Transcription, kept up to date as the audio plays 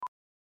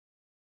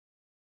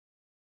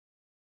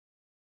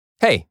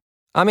Hey,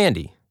 I'm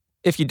Andy.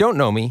 If you don't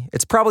know me,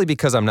 it's probably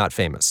because I'm not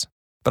famous.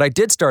 But I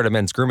did start a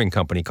men's grooming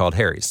company called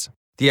Harry's.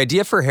 The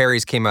idea for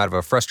Harry's came out of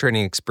a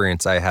frustrating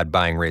experience I had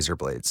buying razor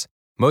blades.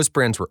 Most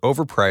brands were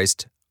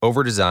overpriced,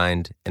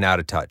 overdesigned, and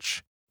out of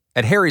touch.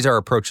 At Harry's, our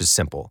approach is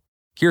simple.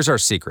 Here's our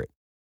secret.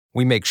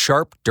 We make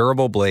sharp,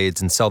 durable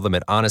blades and sell them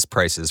at honest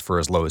prices for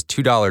as low as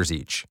 $2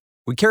 each.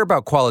 We care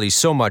about quality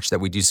so much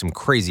that we do some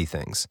crazy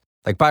things,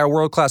 like buy a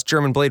world-class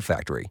German blade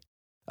factory.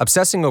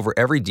 Obsessing over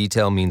every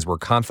detail means we're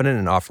confident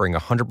in offering a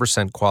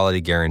 100% quality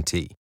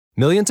guarantee.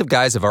 Millions of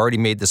guys have already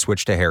made the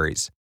switch to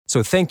Harry's,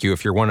 so thank you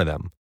if you're one of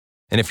them.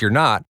 And if you're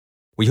not,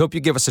 we hope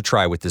you give us a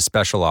try with this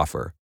special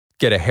offer.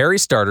 Get a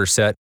Harry's starter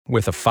set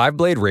with a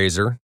 5-blade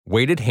razor,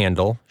 weighted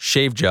handle,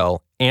 shave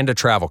gel, and a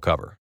travel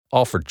cover,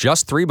 all for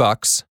just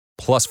 $3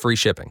 plus free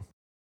shipping.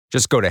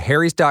 Just go to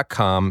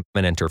harrys.com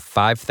and enter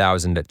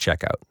 5000 at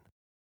checkout.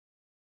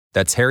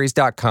 That's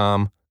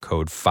harrys.com,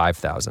 code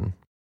 5000.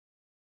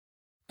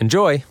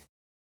 Enjoy.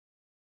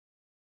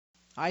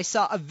 I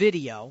saw a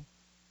video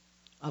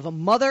of a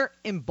mother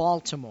in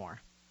Baltimore.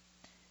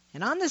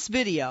 And on this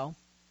video,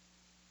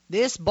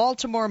 this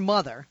Baltimore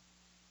mother,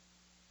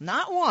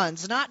 not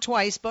once, not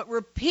twice, but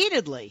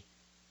repeatedly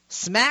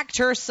smacked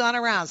her son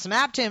around,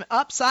 smacked him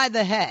upside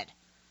the head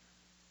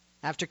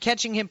after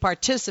catching him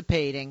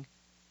participating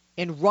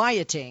in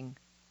rioting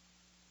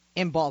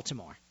in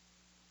Baltimore.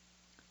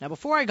 Now,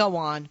 before I go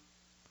on,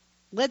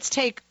 let's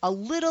take a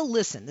little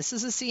listen. This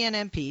is a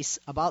CNN piece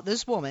about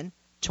this woman,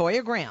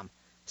 Toya Graham,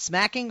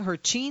 smacking her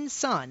teen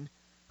son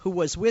who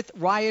was with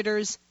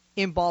rioters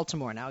in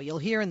Baltimore. Now, you'll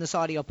hear in this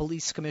audio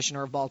Police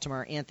Commissioner of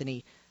Baltimore,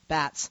 Anthony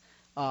Batts,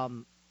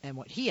 and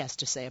what he has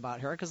to say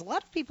about her, because a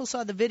lot of people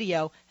saw the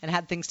video and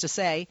had things to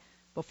say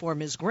before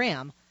Ms.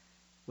 Graham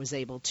was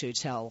able to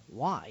tell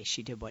why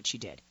she did what she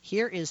did.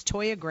 Here is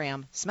Toya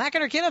Graham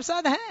smacking her kid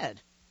upside the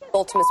head.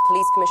 Baltimore's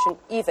Police Commission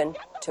even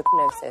took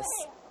notice.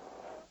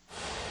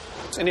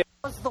 It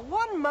was the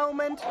one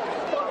moment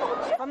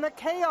from the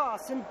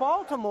chaos in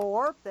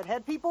Baltimore that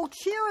had people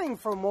cheering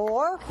for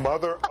more.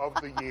 Mother of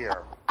the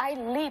Year. I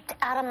leaped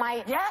out of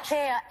my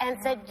chair and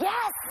said,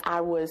 yes!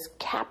 I was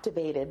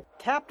captivated.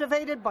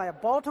 Captivated by a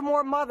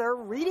Baltimore mother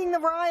reading the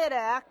riot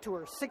act to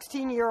her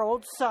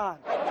 16-year-old son.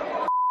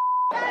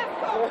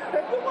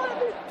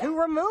 To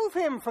remove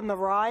him from the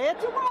riot.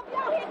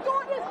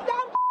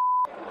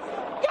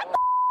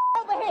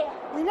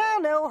 We now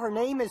know her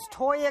name is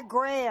Toya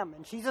Graham,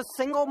 and she's a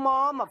single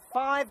mom of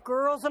 5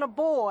 girls and a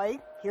boy.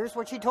 Here's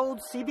what she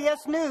told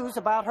CBS News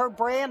about her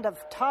brand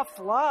of tough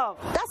love.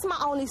 That's my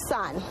only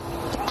son,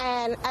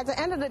 and at the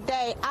end of the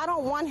day, I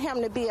don't want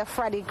him to be a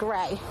Freddie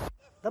Gray.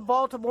 The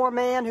Baltimore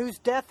man whose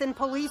death in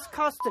police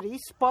custody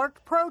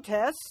sparked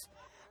protests,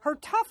 her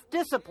tough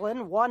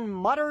discipline won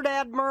muttered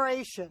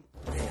admiration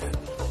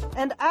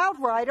and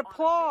outright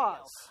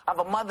applause. Of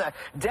a mother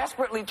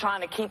desperately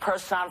trying to keep her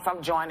son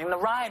from joining the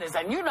rioters.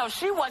 And you know,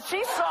 she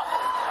saw.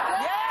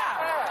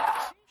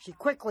 Yeah! She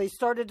quickly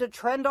started to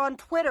trend on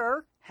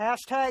Twitter,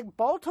 hashtag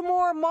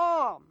Baltimore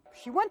Mom.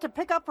 She went to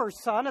pick up her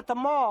son at the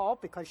mall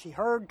because she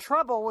heard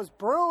trouble was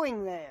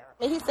brewing there.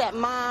 He said,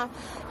 Mom,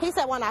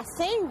 when I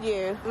seen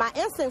you, my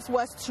instinct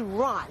was to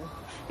run.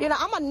 You know,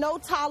 I'm a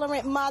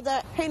no-tolerant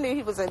mother. He knew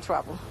he was in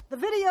trouble. The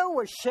video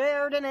was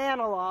shared and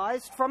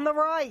analyzed from the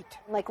right.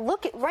 Like,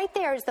 look, right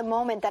there is the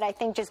moment that I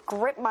think just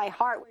gripped my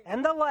heart.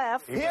 And the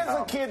left. Here's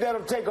a kid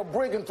that'll take a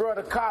brick and throw at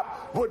a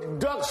cop, but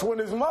ducks when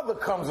his mother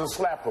comes and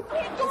slap him.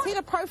 Is he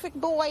the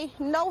perfect boy?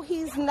 No,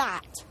 he's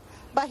not.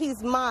 But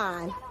he's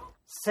mine.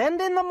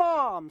 Send in the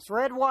moms,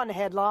 read one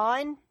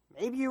headline.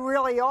 Maybe you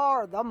really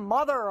are the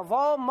mother of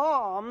all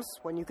moms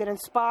when you can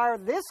inspire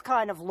this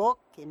kind of look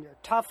in your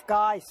tough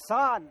guy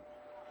son.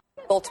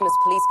 Baltimore's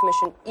Police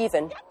Commission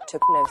even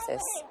took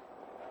notice.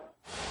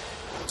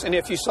 And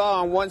if you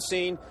saw on one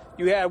scene,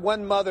 you had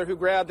one mother who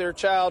grabbed their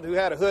child who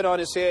had a hood on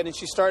his head, and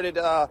she started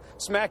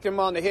smacking him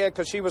on the head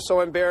because she was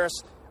so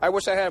embarrassed. I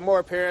wish I had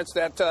more parents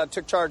that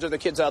took charge of the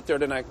kids out there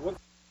tonight.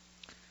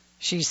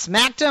 She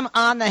smacked him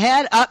on the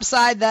head,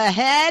 upside the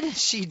head.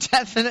 She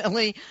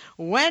definitely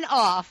went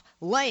off,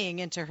 laying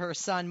into her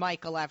son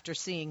Michael after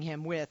seeing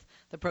him with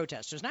the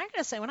protesters. Now, I got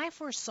to say, when I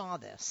first saw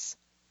this,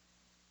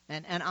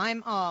 and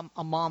I'm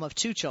a mom of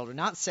 2 children,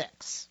 not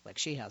 6, like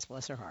she has,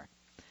 bless her heart.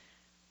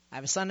 I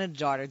have a son and a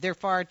daughter. They're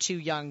far too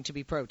young to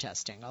be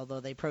protesting, although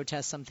they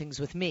protest some things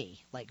with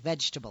me, like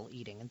vegetable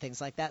eating and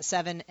things like that.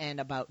 7 and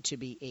about to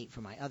be 8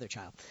 for my other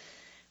child.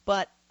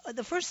 But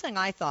the first thing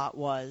I thought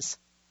was,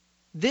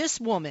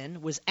 this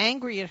woman was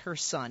angry at her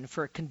son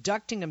for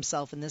conducting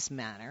himself in this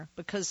manner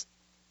because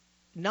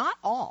not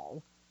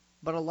all,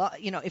 but a lot,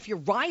 you know, if you're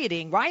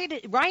rioting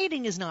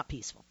is not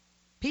peaceful.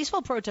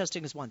 Peaceful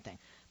protesting is one thing.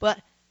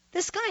 But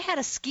this guy had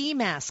a ski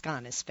mask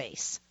on his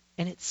face,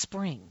 and it's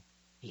spring,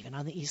 even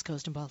on the East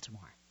Coast in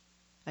Baltimore.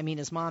 I mean,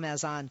 his mom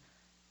has on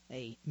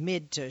a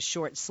mid to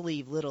short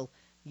sleeve little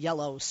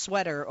yellow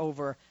sweater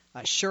over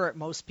a shirt.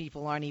 Most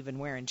people aren't even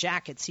wearing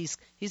jackets. He's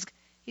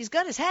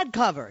got his head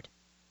covered.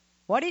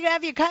 Why do you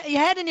have your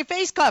head and your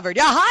face covered?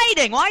 You're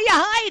hiding. Why are you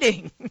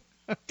hiding?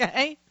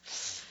 Okay?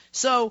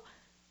 So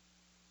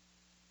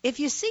if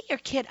you see your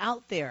kid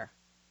out there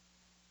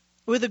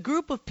with a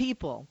group of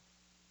people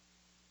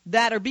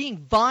that are being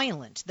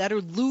violent, that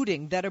are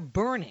looting, that are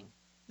burning,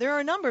 there are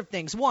a number of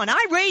things. One,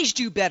 I raised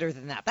you better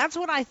than that. That's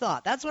what I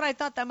thought. That's what I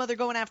thought that mother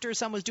going after her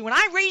son was doing.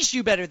 I raised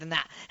you better than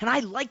that. And I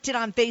liked it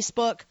on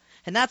Facebook,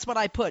 and that's what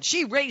I put.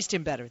 She raised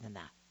him better than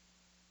that.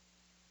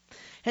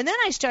 And then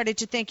I started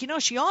to think,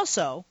 she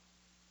also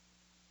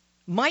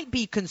might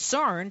be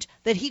concerned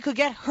that he could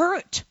get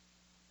hurt.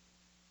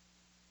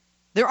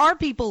 There are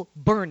people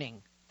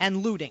burning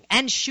and looting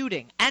and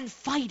shooting and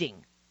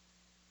fighting.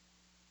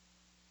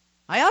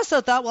 I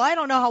also thought, well, I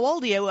don't know how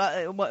old he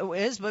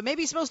is, but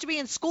maybe he's supposed to be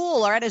in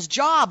school or at his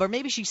job, or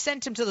maybe she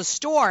sent him to the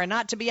store and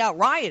not to be out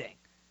rioting.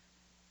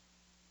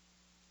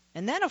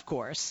 And then, of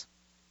course,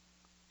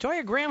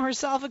 Toya Graham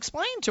herself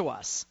explained to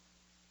us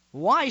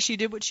why she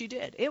did what she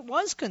did. It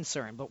was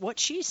concern, but what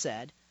she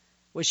said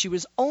was she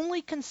was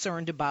only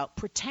concerned about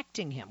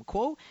protecting him.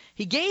 Quote,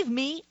 he gave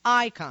me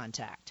eye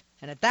contact.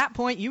 And at that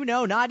point,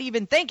 not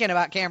even thinking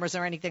about cameras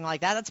or anything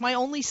like that. That's my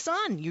only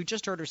son, you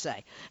just heard her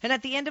say. And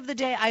at the end of the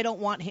day, I don't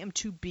want him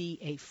to be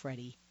a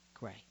Freddie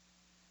Gray.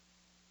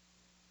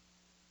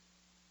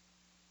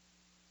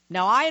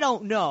 Now, I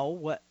don't know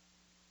what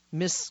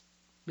Ms.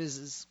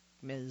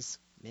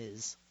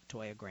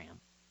 Toya Graham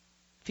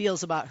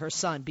feels about her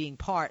son being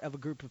part of a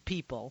group of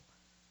people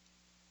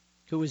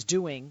who is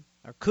doing,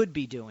 or could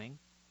be doing,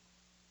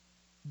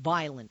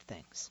 violent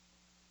things.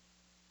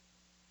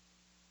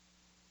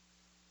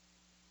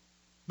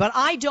 But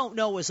I don't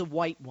know, as a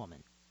white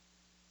woman,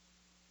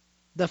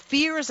 the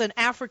fears an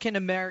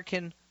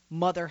African-American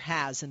mother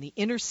has in the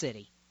inner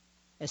city,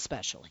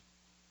 especially.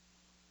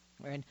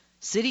 We're in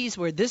cities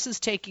where this is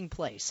taking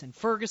place, in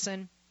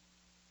Ferguson,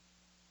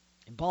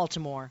 in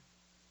Baltimore,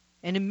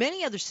 and in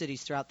many other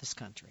cities throughout this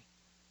country,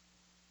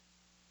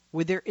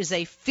 where there is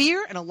a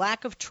fear and a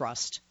lack of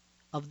trust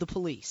of the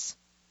police.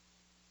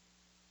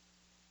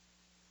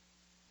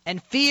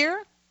 And fear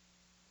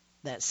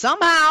that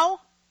somehow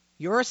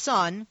your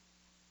son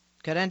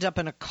could end up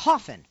in a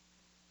coffin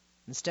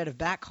instead of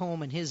back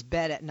home in his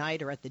bed at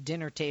night or at the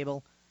dinner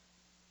table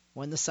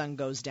when the sun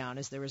goes down,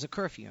 as there is a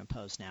curfew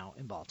imposed now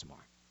in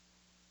Baltimore.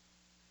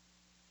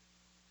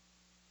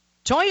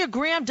 Toya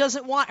Graham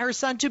doesn't want her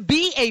son to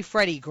be a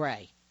Freddie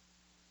Gray,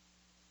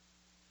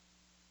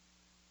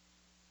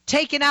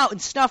 taken out and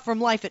snuffed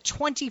from life at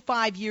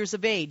 25 years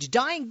of age,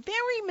 dying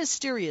very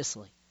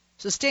mysteriously,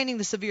 sustaining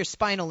the severe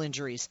spinal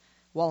injuries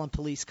while in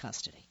police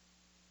custody.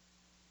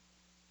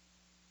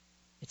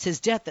 It's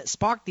his death that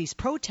sparked these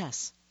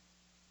protests.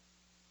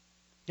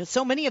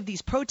 So many of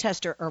these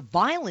protests are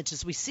violent,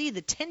 as we see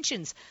the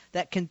tensions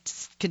that can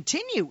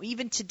continue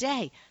even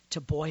today to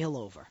boil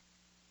over.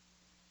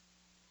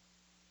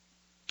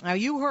 Now,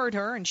 you heard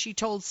her, and she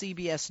told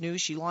CBS News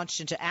she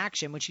launched into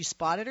action when she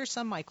spotted her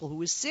son Michael, who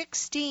was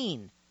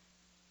 16.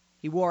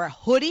 He wore a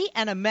hoodie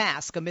and a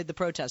mask amid the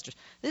protesters.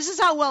 This is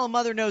how well a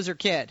mother knows her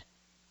kid.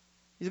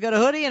 He's got a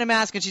hoodie and a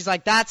mask, and she's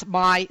like, that's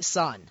my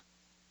son.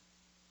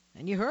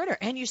 And you heard her,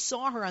 and you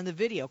saw her on the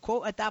video.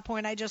 Quote, at that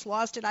point, I just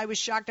lost it. I was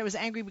shocked. I was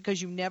angry, because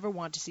you never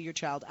want to see your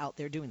child out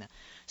there doing that.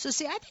 So,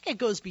 see, I think it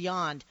goes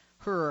beyond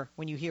her,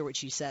 when you hear what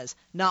she says,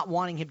 not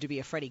wanting him to be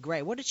a Freddie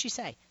Gray. What did she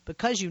say?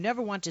 Because you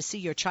never want to see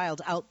your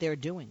child out there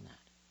doing that.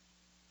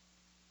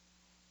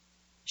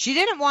 She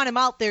didn't want him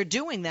out there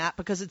doing that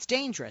because it's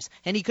dangerous,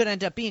 and he could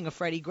end up being a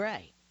Freddie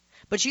Gray.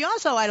 But she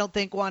also, I don't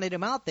think, wanted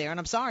him out there, and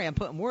I'm sorry, I'm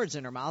putting words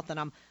in her mouth,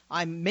 and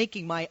I'm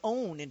making my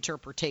own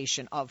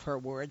interpretation of her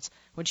words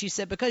when she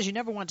said, because you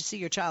never want to see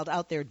your child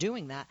out there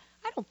doing that.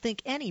 I don't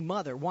think any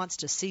mother wants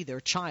to see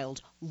their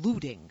child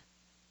looting.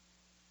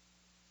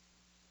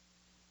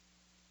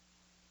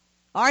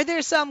 Are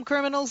there some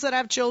criminals that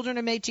have children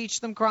and may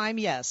teach them crime?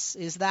 Yes.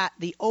 Is that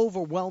the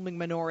overwhelming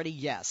minority?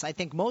 Yes. I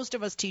think most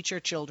of us teach our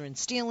children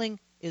stealing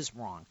is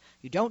wrong.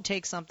 You don't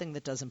take something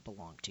that doesn't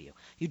belong to you.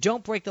 You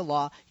don't break the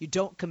law. You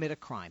don't commit a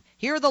crime.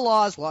 Here are the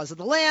laws of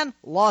the land,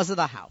 laws of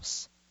the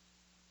house.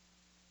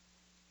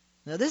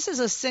 Now, this is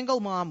a single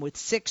mom with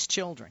 6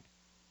 children.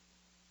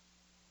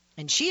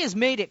 And she has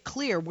made it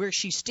clear where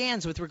she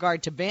stands with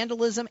regard to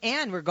vandalism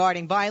and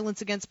regarding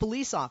violence against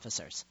police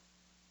officers.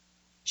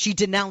 She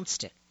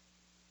denounced it.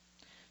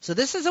 So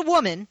this is a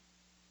woman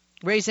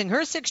raising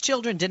her 6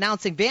 children,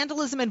 denouncing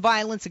vandalism and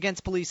violence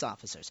against police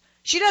officers.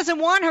 She doesn't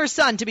want her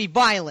son to be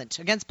violent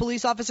against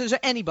police officers or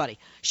anybody.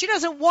 She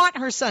doesn't want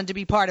her son to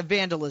be part of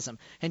vandalism.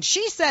 And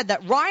she said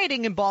that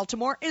rioting in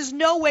Baltimore is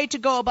no way to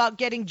go about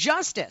getting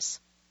justice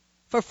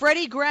for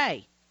Freddie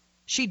Gray.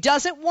 She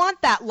doesn't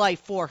want that life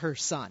for her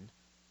son.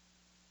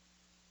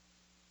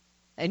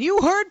 And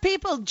you heard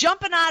people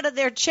jumping out of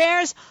their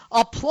chairs,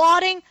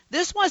 applauding.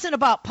 This wasn't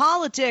about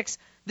politics.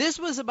 This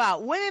was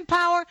about women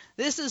power.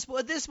 This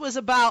was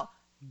about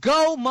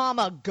go,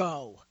 mama,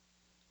 go.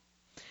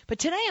 But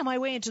today on my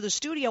way into the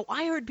studio,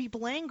 I heard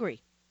people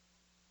angry.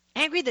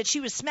 Angry that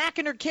she was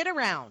smacking her kid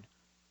around.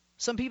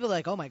 Some people are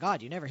like, oh, my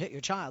God, you never hit your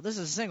child. This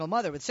is a single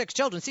mother with 6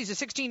 children. Sees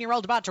a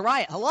 16-year-old about to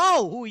riot.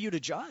 Hello, who are you to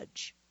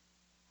judge?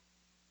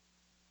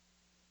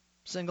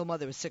 Single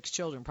mother with 6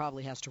 children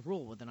probably has to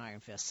rule with an iron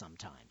fist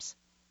sometimes.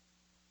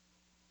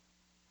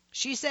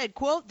 She said,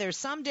 quote, there's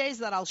some days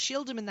that I'll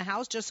shield him in the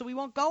house just so he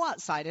won't go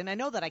outside, and I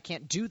know that I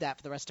can't do that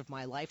for the rest of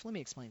my life. Let me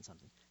explain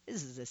something.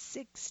 This is a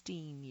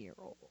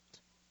 16-year-old.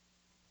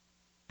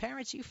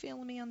 Parents, you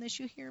feeling me on this?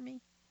 You hear me?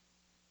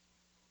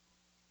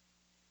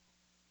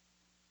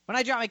 When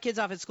I dropped my kids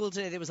off at school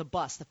today, there was a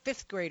bus. The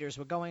 5th graders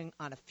were going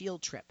on a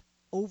field trip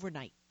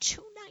overnight,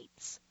 2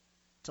 nights,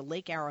 to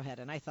Lake Arrowhead.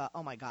 And I thought,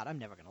 oh, my God, I'm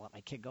never going to let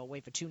my kid go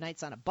away for 2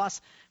 nights on a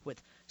bus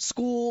with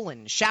school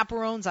and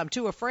chaperones. I'm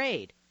too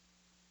afraid.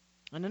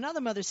 And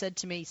another mother said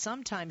to me,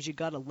 sometimes you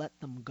got to let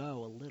them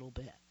go a little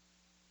bit.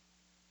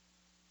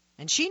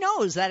 And she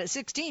knows that at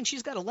 16,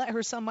 she's got to let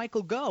her son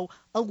Michael go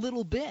a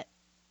little bit.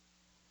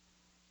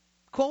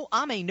 Quote,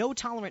 I'm a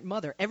no-tolerant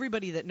mother.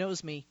 Everybody that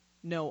knows me,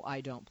 no,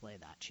 I don't play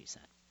that, she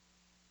said.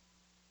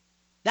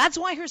 That's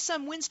why her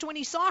son winced when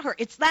he saw her.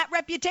 It's that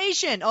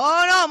reputation.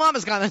 Oh, no,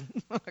 Mama's coming.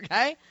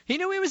 Okay? He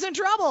knew he was in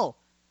trouble.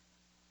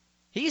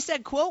 He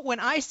said, quote, when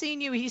I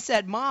seen you, he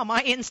said, Mom,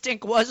 my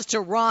instinct was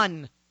to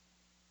run.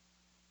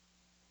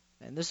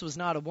 And this was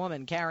not a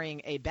woman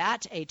carrying a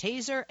bat, a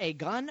taser, a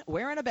gun,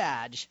 wearing a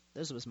badge.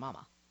 This was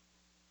Mama.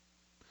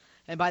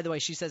 And by the way,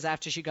 she says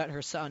after she got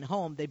her son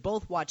home, they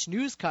both watched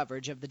news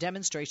coverage of the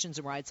demonstrations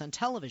and riots on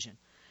television.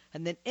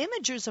 And then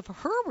images of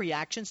her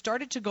reaction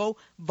started to go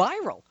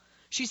viral.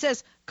 She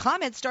says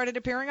comments started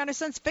appearing on her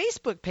son's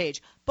Facebook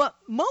page, but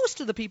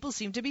most of the people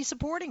seemed to be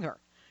supporting her.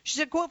 She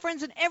said, quote,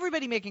 friends and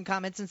everybody making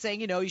comments and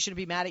saying, you know, you shouldn't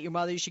be mad at your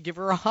mother, you should give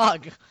her a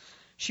hug.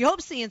 She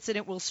hopes the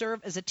incident will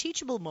serve as a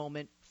teachable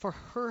moment for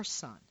her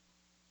son.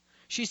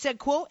 She said,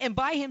 quote, and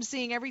by him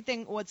seeing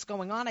everything what's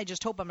going on, I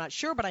just hope, I'm not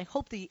sure, but I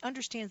hope that he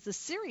understands the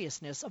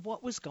seriousness of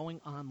what was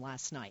going on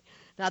last night.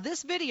 Now,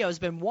 this video has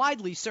been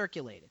widely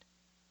circulated.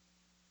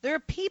 There are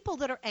people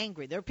that are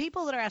angry. There are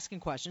people that are asking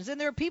questions, and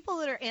there are people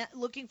that are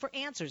looking for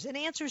answers, and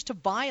answers to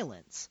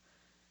violence.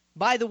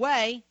 By the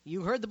way,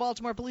 you heard the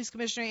Baltimore Police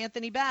Commissioner,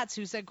 Anthony Batts,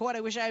 who said, quote,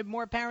 I wish I had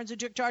more parents who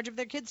took charge of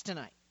their kids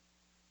tonight.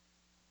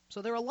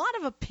 So there are a lot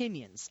of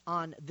opinions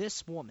on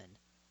this woman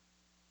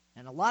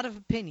and a lot of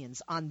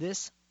opinions on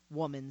this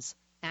woman's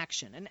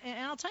action. And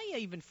I'll tell you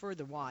even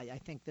further why I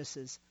think this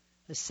is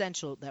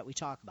essential that we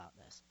talk about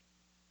this.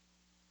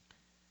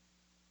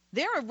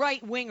 There are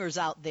right-wingers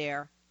out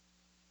there.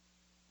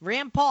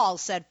 Rand Paul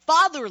said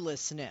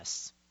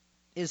fatherlessness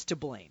is to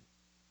blame.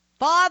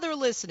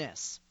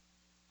 Fatherlessness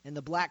in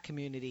the black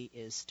community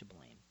is to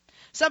blame.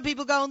 Some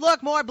people going,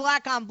 look, more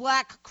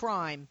black-on-black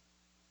crime,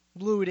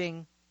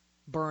 looting,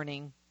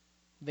 burning,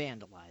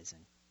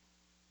 vandalizing.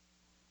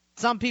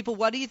 Some people,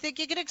 what do you think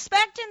you can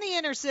expect in the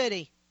inner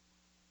city?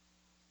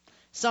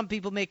 Some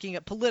people making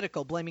it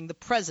political, blaming the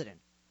president.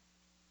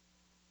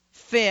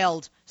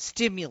 Failed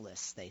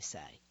stimulus, they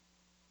say.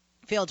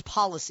 Failed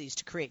policies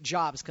to create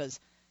jobs because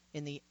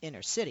in the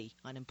inner city,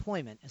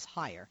 unemployment is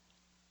higher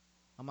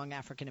among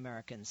African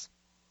Americans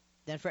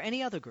than for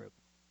any other group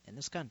in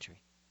this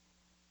country.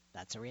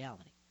 That's a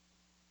reality.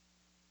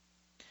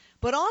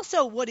 But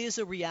also what is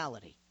a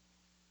reality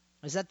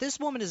is that this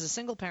woman is a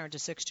single parent to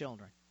 6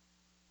 children.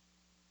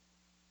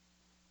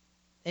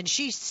 And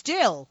she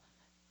still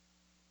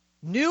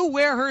knew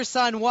where her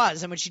son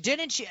was. And when she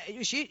didn't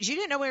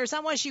know where her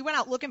son was, she went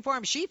out looking for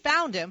him. She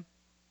found him.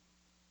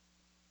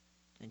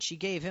 And she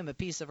gave him a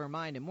piece of her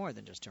mind and more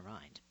than just her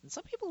mind. And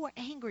some people were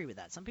angry with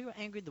that. Some people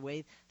were angry with the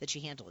way that she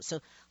handled it. So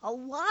a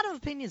lot of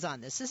opinions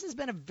on this. This has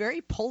been a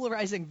very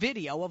polarizing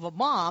video of a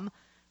mom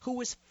who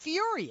was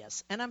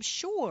furious. And I'm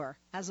sure,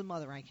 as a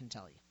mother, I can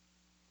tell you.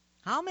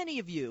 How many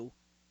of you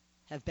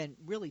have been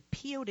really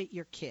PO'd at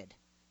your kid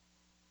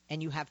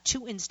and you have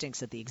 2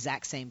 instincts at the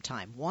exact same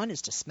time? One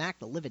is to smack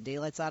the living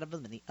daylights out of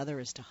them, and the other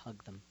is to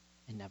hug them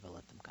and never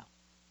let them go.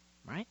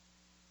 Right?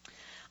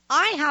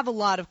 I have a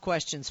lot of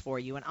questions for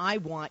you, and I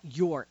want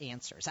your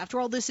answers. After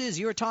all, this is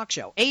your talk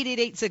show.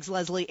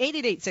 888-6-LESLIE,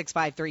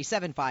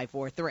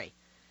 888-653-7543.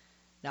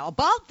 Now,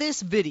 about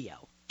this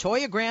video,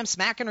 Toya Graham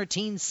smacking her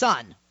teen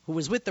son, who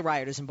was with the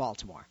rioters in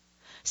Baltimore.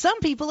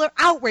 Some people are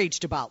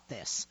outraged about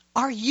this.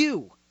 Are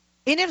you?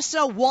 And if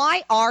so,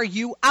 why are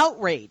you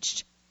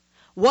outraged?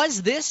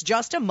 Was this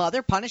just a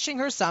mother punishing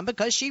her son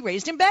because she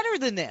raised him better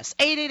than this?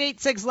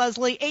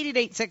 888-6-LESLIE,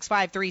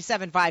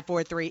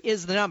 888-653-7543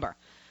 is the number.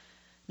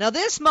 Now,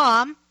 this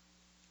mom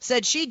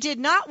said she did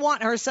not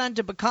want her son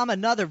to become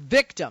another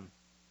victim.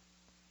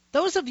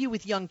 Those of you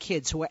with young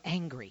kids who are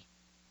angry,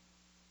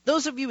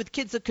 those of you with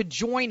kids that could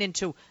join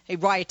into a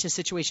riotous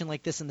situation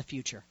like this in the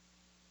future,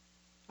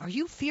 are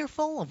you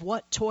fearful of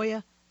what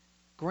Toya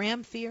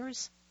Graham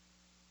fears?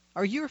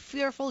 Are you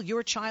fearful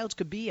your child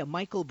could be a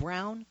Michael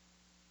Brown,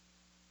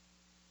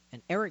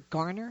 an Eric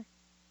Garner,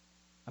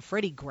 a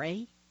Freddie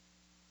Gray?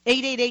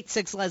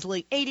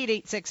 888-6-LESLIE,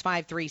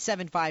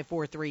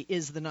 888-653-7543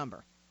 is the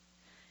number.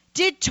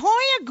 Did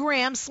Toya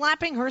Graham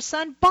slapping her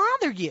son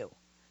bother you?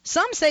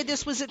 Some say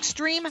this was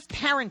extreme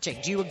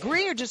parenting. Do you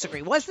agree or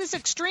disagree? Was this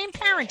extreme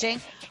parenting?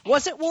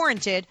 Was it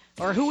warranted?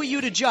 Or who are you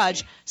to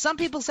judge? Some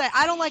people say,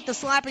 I don't like the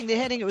slapping, the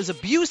hitting. It was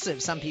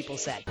abusive, some people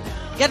said.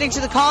 Getting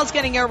to the calls,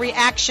 getting your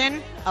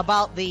reaction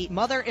about the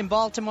mother in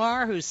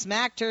Baltimore who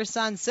smacked her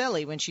son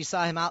silly when she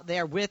saw him out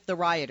there with the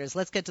rioters.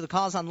 Let's get to the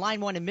calls on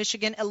line 1 in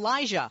Michigan.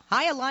 Elijah.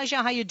 Hi,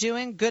 Elijah. How you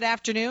doing? Good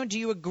afternoon. Do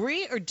you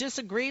agree or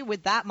disagree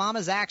with that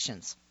mama's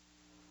actions?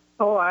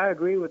 Oh, I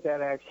agree with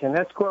that action.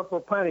 That's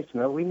corporal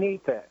punishment. We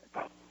need that.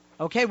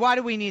 Okay, why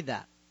do we need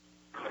that?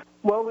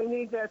 Well, we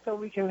need that so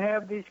we can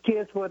have these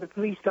kids where the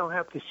police don't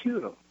have to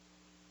shoot them.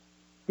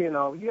 You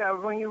know,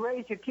 when you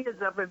raise your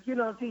kids up, if you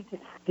don't teach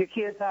your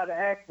kids how to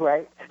act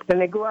right, then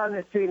they go out in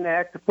the street and they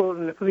act the fool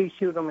and the police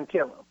shoot them and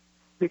kill them.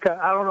 Because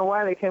I don't know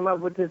why they came up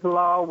with this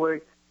law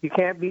where you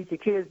can't beat your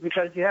kids,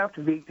 because you have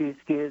to beat these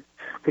kids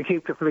to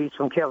keep the police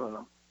from killing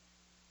them.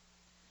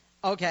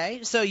 Okay,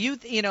 so you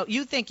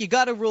think you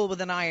got to rule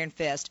with an iron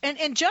fist.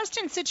 And just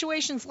in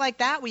situations like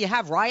that where you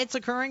have riots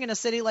occurring in a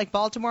city like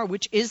Baltimore,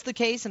 which is the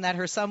case, and that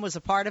her son was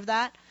a part of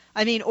that,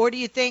 I mean, or do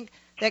you think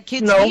that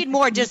kids need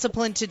more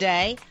discipline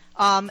today?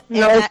 And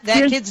that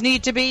kids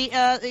need to be,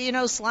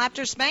 slapped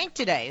or spanked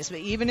today,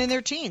 even in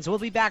their teens. We'll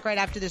be back right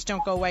after this.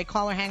 Don't go away.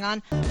 Caller, hang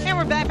on. And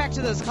we're back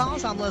to those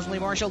calls. I'm Leslie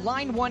Marshall.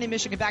 Line 1 in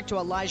Michigan, back to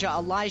Elijah.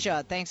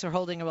 Elijah, thanks for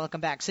holding and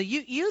welcome back. So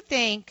you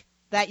think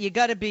that you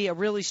got to be a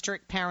really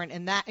strict parent,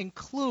 and that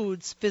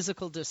includes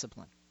physical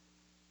discipline?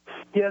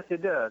 Yes,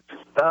 it does.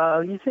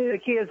 You see the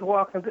kids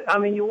walking.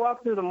 You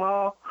walk through the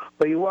mall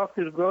or you walk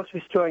through the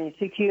grocery store and you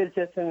see kids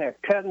just in there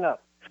cutting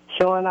up,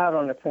 showing out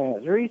on their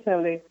parents.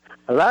 Recently,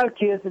 a lot of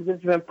kids have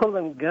just been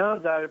pulling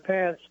guns out of their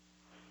parents'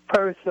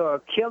 purse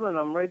or killing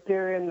them right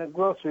there in the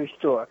grocery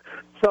store.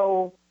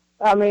 So,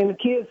 the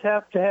kids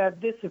have to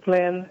have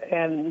discipline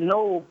and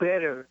know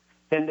better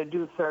than to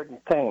do certain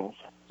things.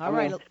 All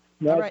right.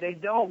 They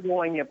don't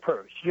go in your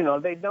purse.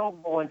 They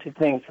don't go into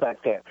things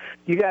like that.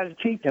 You got to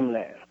teach them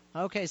that.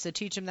 Okay, so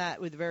teach them that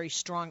with very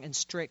strong and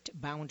strict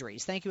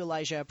boundaries. Thank you,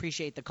 Elijah.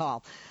 Appreciate the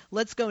call.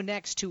 Let's go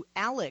next to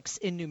Alex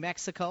in New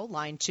Mexico,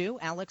 line 2.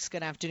 Alex,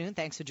 good afternoon.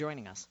 Thanks for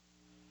joining us.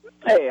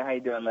 Hey, how you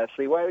doing,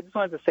 Leslie? Well, I just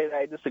wanted to say that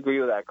I disagree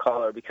with that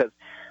caller because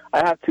I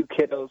have 2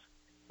 kiddos.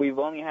 We've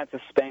only had to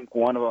spank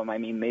one of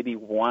them, maybe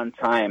one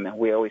time, and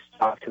we always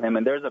talk to them,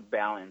 and there's a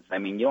balance.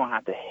 You don't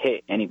have to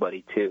hit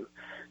anybody, to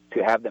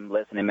have them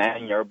listen.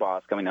 Imagine your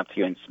boss coming up to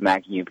you and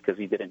smacking you because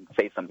he didn't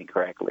say something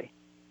correctly.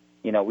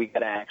 We got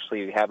to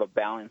actually have a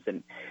balance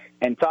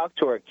and talk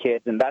to our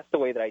kids, and that's the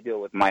way that I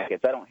deal with my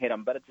kids. I don't hit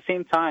them. But at the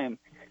same time,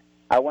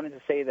 I wanted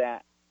to say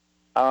that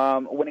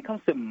when it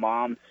comes to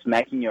mom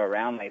smacking you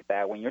around like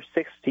that, when you're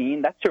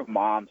 16, that's your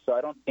mom, so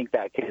I don't think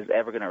that kid is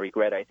ever going to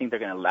regret it. I think they're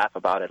going to laugh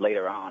about it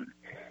later on.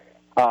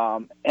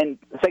 And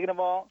second of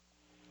all,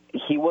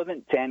 he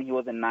wasn't 10, he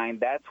wasn't 9.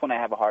 That's when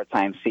I have a hard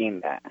time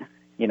seeing that.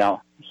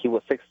 He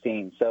was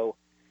 16, so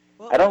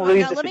I don't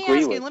really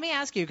disagree with it. Let me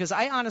ask you, because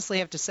I honestly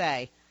have to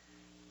say,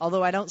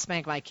 although I don't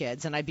spank my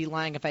kids, and I'd be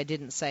lying if I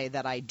didn't say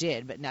that I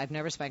did, but I've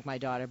never spanked my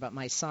daughter, but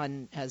my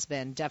son has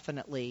been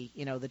definitely,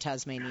 the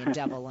Tasmanian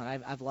devil,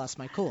 and I've lost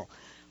my cool.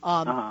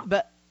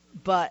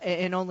 But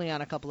and only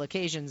on a couple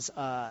occasions,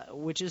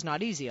 which is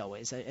not easy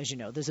always, as you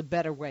know. There's a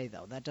better way,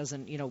 though. That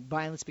doesn't,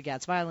 violence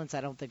begets violence.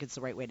 I don't think it's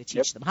the right way to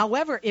teach them.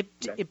 However,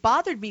 it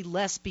bothered me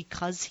less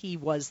because he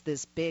was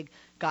this big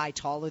guy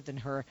taller than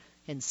her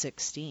and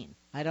 16.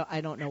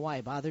 I don't know why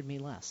it bothered me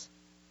less.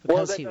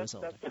 Because he was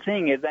older. That's the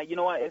thing is that,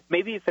 what,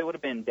 maybe if it would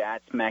have been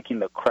dad smacking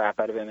the crap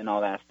out of him and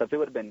all that stuff, it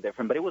would have been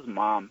different. But it was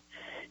mom.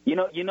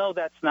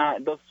 That's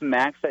not those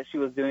smacks that she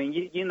was doing.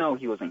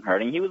 He wasn't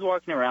hurting. He was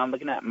walking around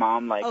looking at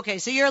mom like. Okay,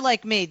 so you're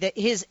like me that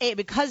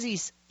because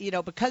he's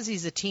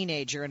a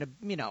teenager and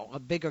a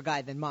bigger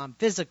guy than mom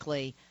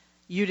physically,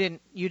 you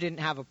didn't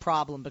have a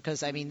problem because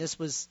this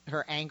was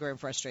her anger and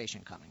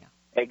frustration coming out.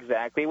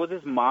 Exactly. It was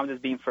his mom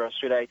just being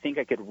frustrated. I think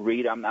I could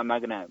read. I'm not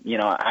gonna,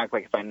 act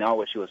like if I know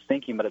what she was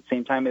thinking, but at the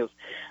same time,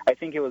 I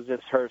think it was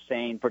just her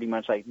saying pretty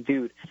much like,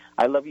 dude,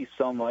 I love you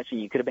so much,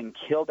 and you could have been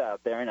killed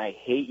out there, and I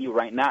hate you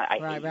right now.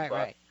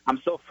 Right.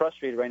 I'm so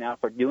frustrated right now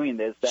for doing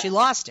this. That she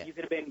lost it. You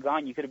could have been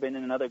gone. You could have been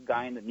another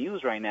guy in the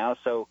news right now.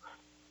 So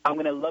I'm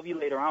gonna love you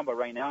later on, but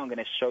right now I'm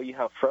gonna show you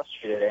how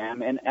frustrated I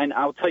am. And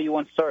I'll tell you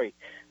one story.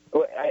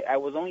 I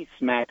was only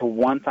smacked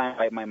one time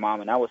by my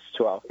mom, and I was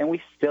 12, and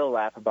we still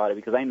laugh about it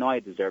because I know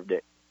I deserved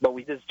it. But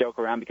we just joke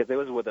around because it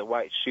was with a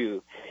white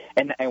shoe,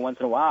 and once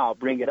in a while I'll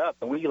bring it up,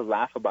 and we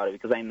laugh about it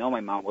because I know my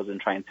mom wasn't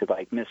trying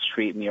to,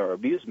 mistreat me or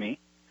abuse me.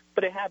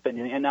 But it happened,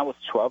 and I was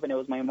 12, and it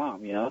was my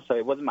mom, So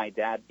it wasn't my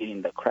dad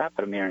beating the crap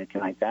out of me or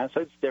anything like that.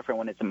 So it's different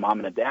when it's a mom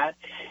and a dad,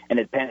 and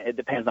it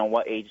depends on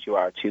what age you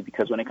are, too,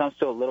 because when it comes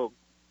to a little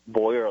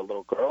boy or a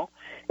little girl,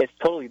 it's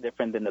totally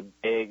different than the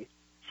big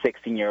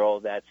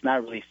 16-year-old that's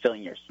not really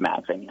feeling your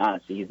smacks.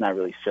 Honestly, he's not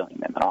really feeling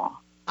them at all.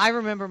 I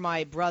remember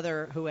my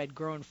brother who had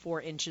grown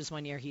 4 inches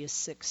one year. He is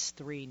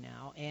 6'3"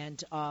 now.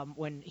 And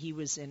when he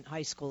was in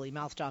high school, he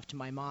mouthed off to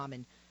my mom,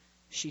 and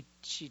she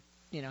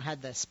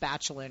had the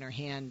spatula in her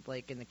hand,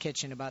 in the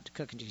kitchen about to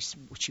cook, and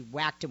she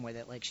whacked him with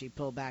it, she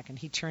pulled back, and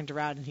he turned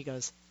around and he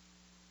goes,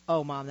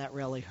 "Oh, Mom, that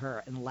really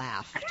hurt," and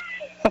laughed.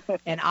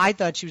 And I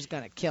thought she was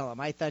going to kill him.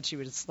 I thought she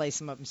would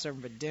slice him up and serve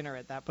him for dinner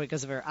at that point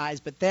because of her eyes.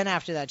 But then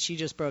after that, she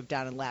just broke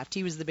down and laughed.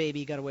 He was the baby.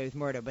 He got away with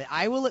murder. But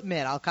I will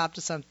admit, I'll cop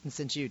to something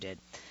since you did.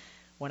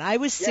 When I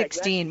was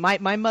 16,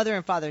 my mother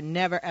and father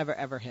never, ever,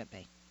 ever hit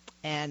me.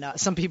 And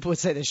some people would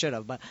say they should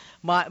have. But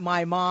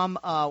my mom,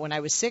 when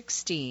I was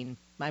 16,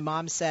 my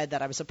mom said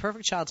that I was a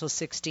perfect child till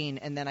 16,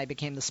 and then I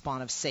became the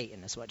spawn of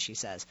Satan, is what she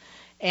says.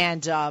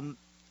 And,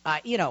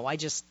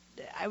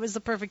 I was the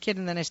perfect kid,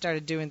 and then I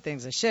started doing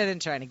things I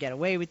shouldn't, trying to get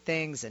away with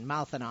things and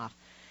mouthing off.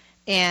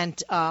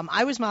 And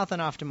I was mouthing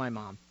off to my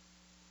mom,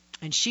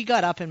 and she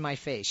got up in my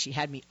face. She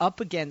had me up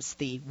against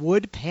the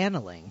wood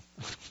paneling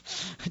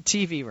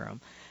TV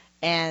room,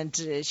 and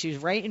she was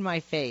right in my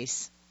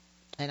face,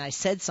 and I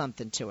said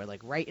something to her, like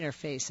right in her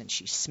face, and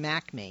she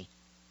smacked me.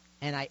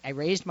 And I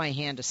raised my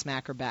hand to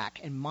smack her back.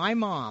 And my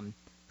mom,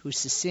 who's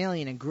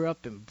Sicilian and grew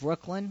up in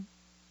Brooklyn,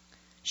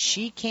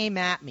 she came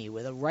at me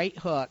with a right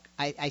hook.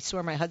 I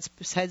swear my head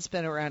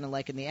spun around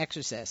like in The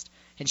Exorcist.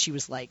 And she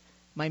was like,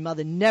 my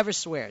mother never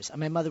swears. And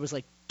my mother was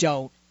like,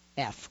 don't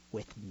F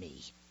with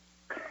me.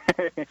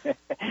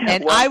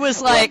 And I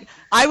was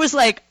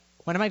like,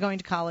 when am I going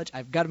to college?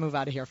 I've got to move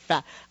out of here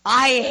fast.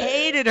 I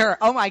hated her.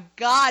 Oh, my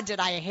God, did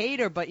I hate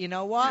her. But you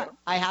know what? Yeah.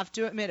 I have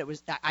to admit,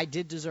 I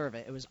did deserve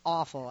it. It was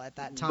awful at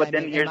that time. But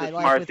then here's the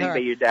smart thing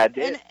that your dad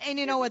did. And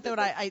you know what, though?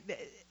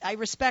 I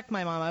respect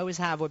my mom. I always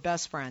have. We're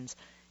best friends.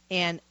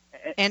 And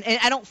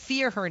I don't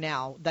fear her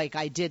now like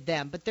I did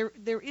then. But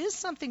there is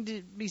something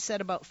to be said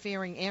about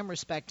fearing and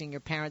respecting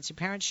your parents. Your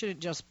parents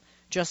shouldn't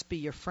just be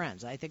your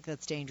friends. I think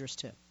that's dangerous,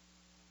 too.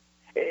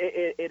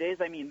 It is.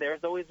 I mean,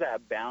 there's always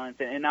that balance.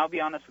 And I'll be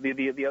honest with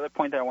you, the other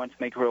point that I want to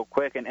make real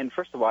quick, and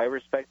first of all, I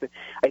respect it.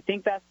 I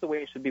think that's the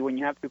way it should be when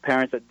you have two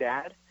parents. A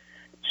dad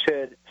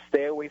should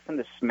stay away from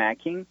the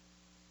smacking.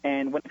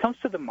 And when it comes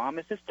to the mom,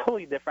 it's just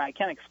totally different. I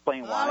can't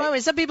explain why.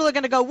 Wait. Some people are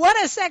going to go, what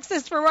a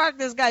sexist remark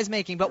this guy's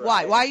making. But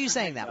why? Why are you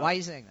saying that? Why are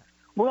you saying that?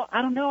 Well,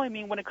 I don't know. I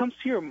mean, when it comes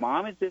to your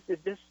mom,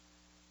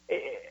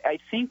 I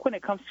think when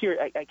it comes to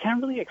I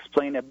can't really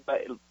explain it,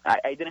 but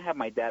I didn't have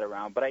my dad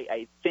around, but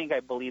I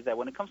believe that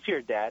when it comes to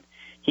your dad,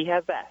 he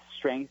has that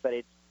strength that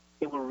it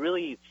will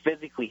really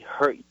physically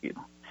hurt you.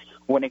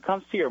 When it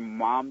comes to your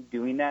mom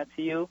doing that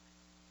to you,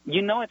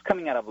 you know it's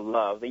coming out of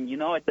love, and you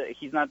know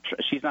she's not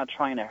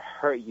trying to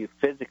hurt you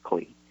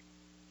physically.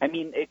 I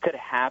mean, it could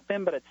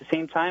happen, but at the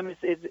same time,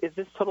 it's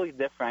just totally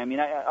different. I mean,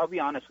 I'll be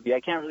honest with you,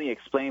 I can't really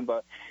explain,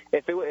 but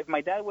if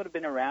my dad would have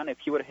been around, if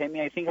he would have hit me,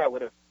 I think I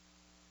would have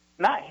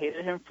not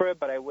hated him for it,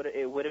 but it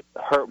would have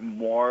hurt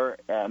more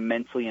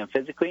mentally and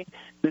physically.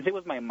 Since it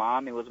was my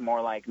mom, it was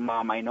more like,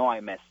 Mom, I know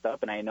I messed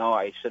up, and I know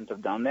I shouldn't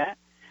have done that,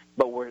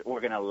 but we're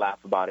going to laugh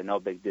about it, no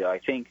big deal. I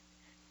think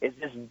it's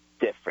just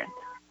different.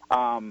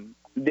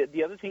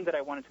 The other thing that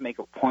I wanted to make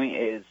a point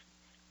is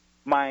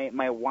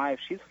my wife,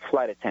 she's a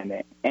flight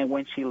attendant, and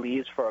when she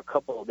leaves for a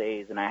couple of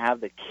days and I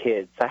have the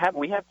kids,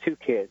 we have two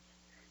kids,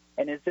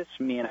 and it's just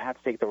me, and I have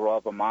to take the role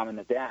of a mom and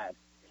a dad.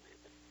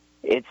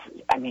 It's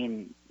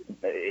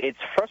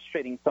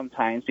frustrating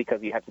sometimes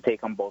because you have to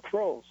take on both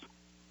roles.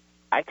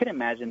 I could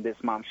imagine this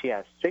mom, she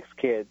has 6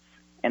 kids,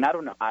 and I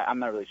don't know, I'm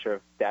not really sure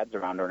if dad's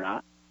around or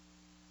not,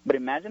 but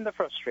imagine the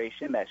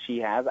frustration that she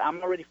has.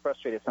 I'm already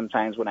frustrated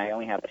sometimes when I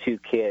only have 2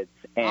 kids.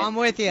 And I'm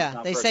with you.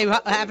 They say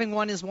having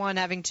 1 is 1,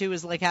 having 2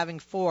 is like having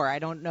 4. I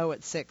don't know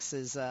what 6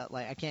 is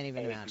like. I can't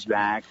even imagine.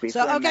 Exactly.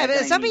 So okay,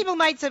 but some people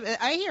might say,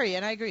 I hear you,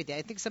 and I agree with you.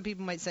 I think some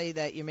people might say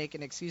that you're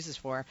making excuses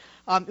for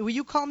her. Will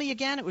you call me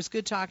again? It was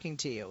good talking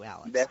to you,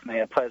 Alex. Definitely,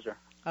 a pleasure.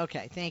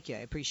 Okay, thank you. I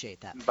appreciate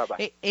that. Bye-bye.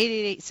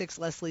 8886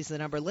 Leslie's the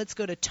number. Let's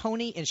go to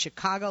Tony in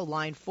Chicago,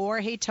 line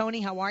 4. Hey,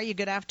 Tony, how are you?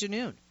 Good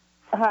afternoon.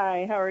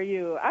 Hi, how are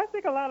you? I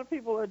think a lot of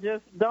people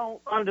just don't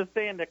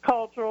understand the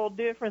cultural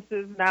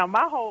differences. Now,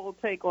 my whole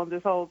take on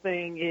this whole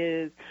thing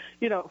is,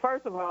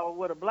 first of all,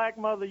 with a black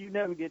mother, you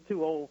never get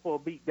too old for a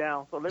beat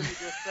down. So let me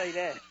just say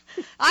that.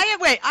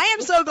 I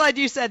am so glad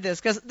you said this,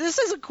 because this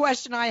is a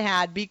question I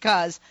had,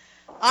 because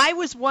I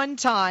was one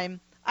time,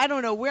 I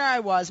don't know where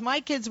I was, my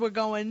kids were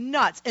going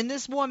nuts, and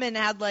this woman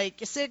had like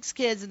 6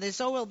 kids, and they're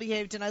so well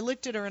behaved, and I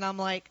looked at her and I'm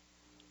like,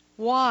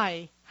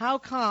 why? How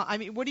come? I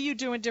mean, what are you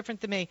doing different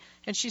than me?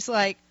 And she's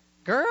like,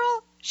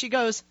 girl, she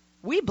goes,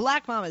 we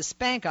black mamas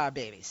spank our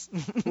babies.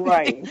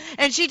 Right.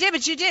 And she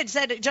did,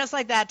 said it just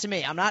like that to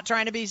me. I'm not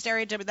trying to be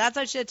stereotypical. That's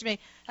how she said to me.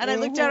 And I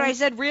looked at her, I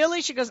said,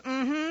 really? She goes,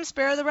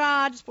 spare the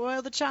rod,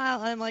 spoil the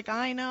child. I'm like,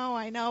 I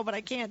know, but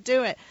I can't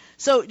do it.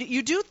 So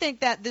you do think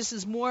that this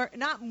is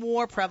not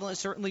more prevalent,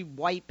 certainly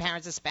white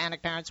parents,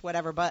 Hispanic parents,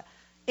 whatever, but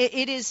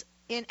it is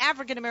in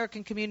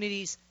African-American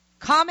communities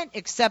common,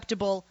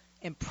 acceptable,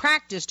 and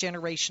practiced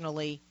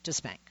generationally to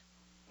spank.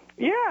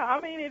 Yeah,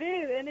 I mean, it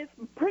is, and it's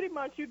pretty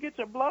much you get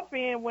your bluff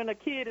in when a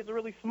kid is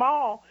really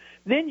small,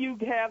 then you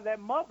have that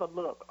mother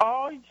look.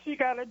 All she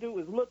got to do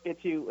is look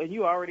at you, and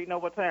you already know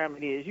what time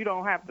it is. You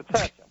don't have to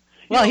touch him.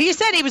 Well, he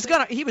said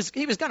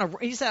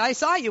he said, I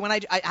saw you when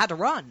I had to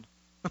run.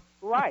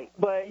 Right,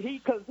 but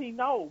because he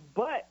knows.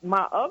 But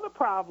my other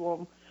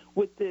problem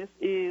with this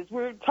is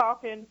we're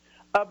talking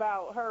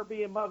about her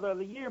being Mother of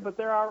the Year, but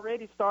they're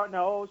already starting to,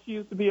 oh, she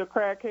used to be a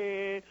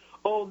crackhead,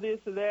 oh, this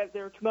or that.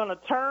 They're going to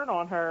turn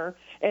on her,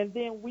 and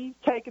then we've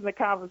taken the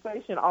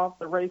conversation off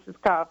the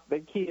racist cop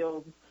that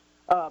killed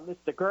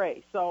Mr.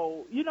 Gray.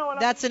 So, you know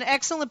what That's I mean? an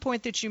excellent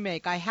point that you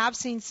make. I have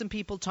seen some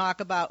people talk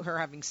about her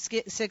having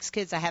 6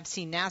 kids. I have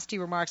seen nasty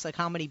remarks like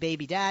how many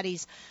baby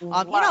daddies.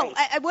 Right. You know,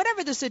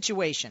 whatever the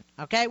situation,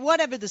 okay?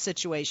 Whatever the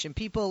situation,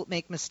 people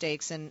make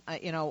mistakes, and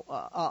you know,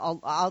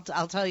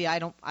 I'll tell you, I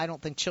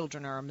don't think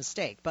children are a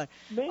mistake, but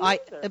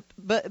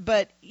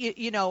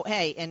you know,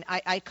 hey, and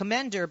I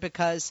commend her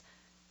because.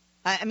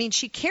 I mean,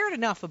 she cared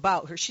enough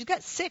about her. She's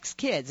got 6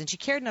 kids, and she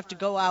cared enough to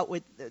go out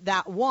with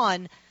that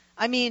one.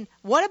 I mean,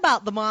 what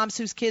about the moms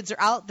whose kids are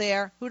out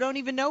there who don't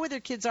even know where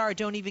their kids are or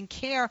don't even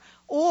care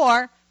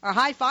or are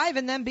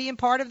high-fiving them being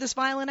part of this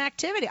violent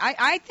activity?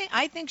 I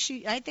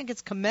think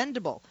it's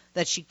commendable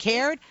that she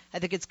cared. I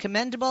think it's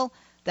commendable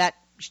that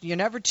you're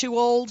never too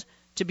old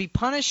to be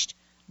punished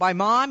by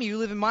Mom. You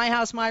live in my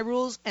house, my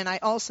rules. And I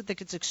also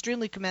think it's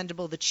extremely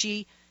commendable that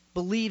she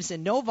believes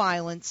in no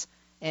violence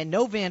and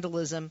no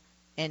vandalism.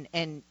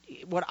 And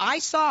what I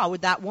saw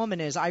with that woman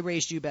is I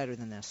raised you better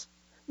than this.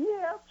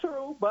 Yeah,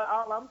 true, but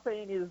all I'm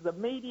saying is the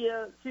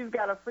media, she's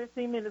got a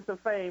 15 minutes of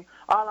fame.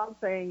 All I'm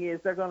saying is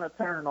they're going to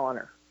turn on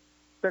her.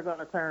 They're going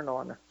to turn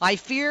on her. I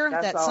fear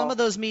That's that all. some of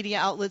those media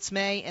outlets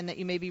may, and that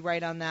you may be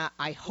right on that.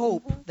 I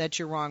hope that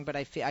you're wrong, but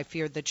I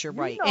fear that you're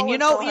right. And you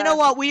know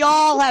what? We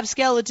all have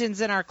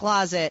skeletons in our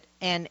closet,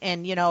 and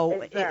you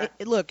know,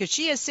 Exactly. look, if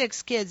she has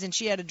 6 kids and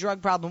she had a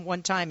drug problem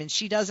one time, and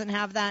she doesn't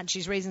have that, and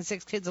she's raising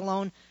 6 kids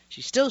alone,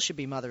 she still should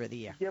be Mother of the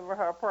Year. Give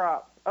her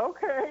props.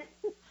 Okay.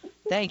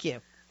 Thank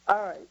you.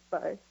 All right,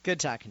 bye. Good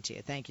talking to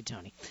you. Thank you,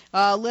 Tony.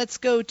 Let's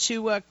go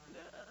to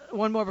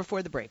one more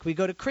before the break. We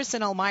go to Chris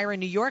in Elmira,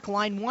 New York,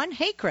 line 1.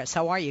 Hey, Chris,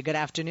 how are you? Good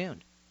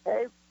afternoon.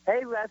 Hey,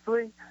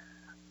 Leslie.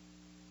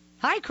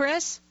 Hi,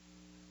 Chris.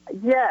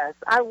 Yes,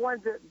 I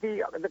wanted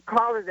the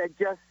caller that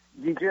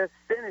you just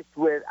finished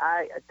with.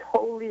 I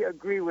totally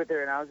agree with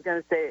her, and I was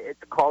going to say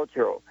it's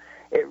cultural.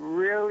 It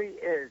really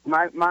is.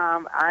 My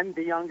mom, I'm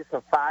the youngest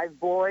of 5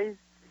 boys,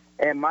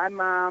 and my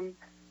mom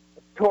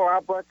tore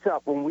our butts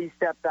up when we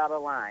stepped out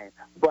of line.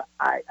 But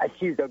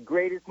she's the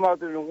greatest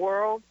mother in the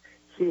world.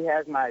 She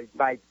has my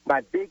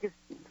biggest,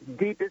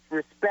 deepest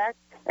respect,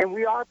 and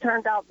we all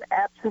turned out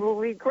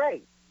absolutely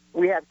great.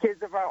 We have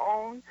kids of our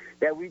own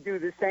that we do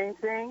the same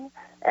thing,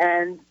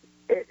 and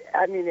there's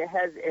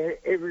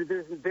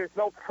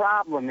no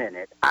problem in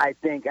it. I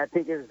think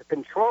it's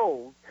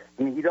controlled.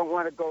 I mean, you don't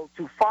want to go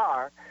too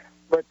far,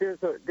 but there's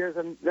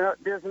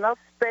enough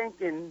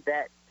spanking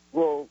that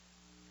will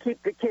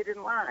keep the kid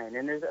in line,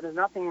 and there's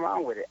nothing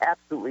wrong with it.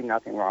 Absolutely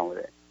nothing wrong with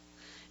it.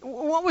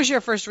 What was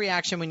your first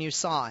reaction when you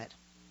saw it?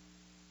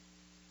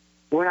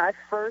 When I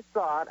first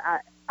saw it,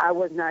 I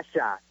was not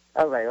shocked.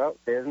 I was like, oh,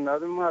 there's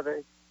another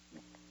mother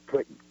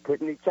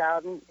putting the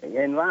child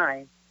in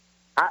line.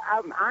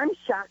 I'm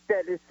shocked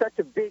that it's such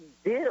a big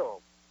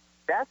deal.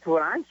 That's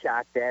what I'm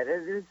shocked at.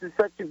 This is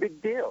such a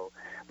big deal.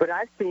 But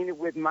I've seen it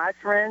with my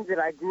friends that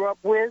I grew up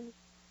with.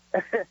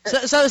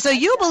 So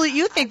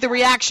you think the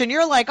reaction,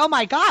 you're like, oh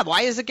my God,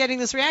 why is it getting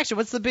this reaction?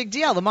 What's the big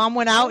deal? The mom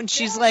went out and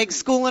she's like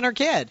schooling her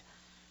kid.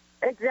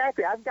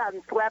 Exactly. I've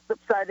gotten slapped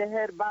upside the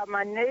head by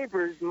my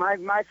neighbors,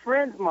 my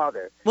friend's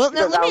mother. Well,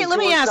 now, let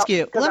me ask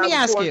you.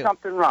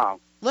 Something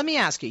wrong. Let me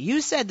ask you. You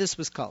said this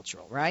was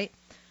cultural, right?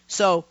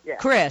 So, yeah.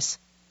 Chris,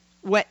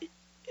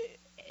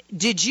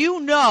 did you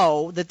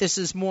know that this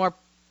is more?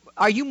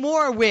 Are you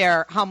more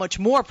aware how much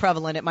more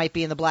prevalent it might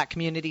be in the black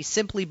community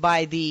simply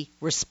by the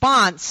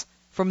response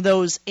from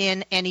those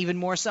in, and even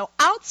more so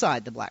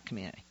outside the black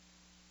community?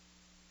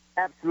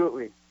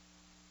 Absolutely.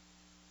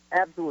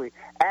 Actually,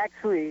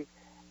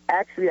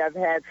 I've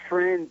had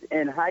friends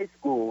in high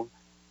school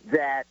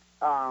that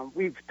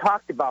we've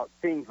talked about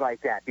things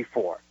like that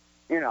before,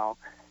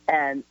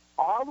 and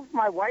all of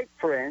my white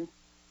friends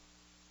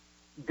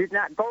did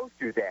not go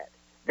through that.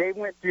 They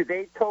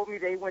told me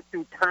they went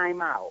through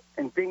timeout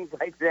and things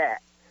like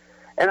that.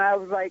 And I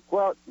was like,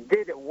 well,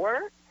 did it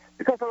work?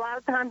 Because a lot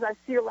of times I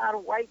see a lot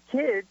of white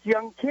kids,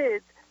 young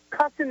kids,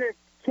 cussing their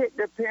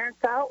parents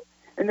out,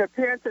 and their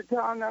parents are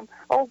telling them,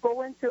 oh,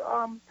 go into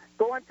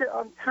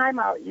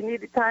timeout. You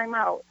need a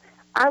timeout.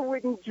 I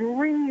wouldn't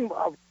dream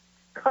of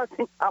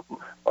cussing up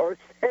or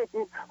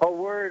saying a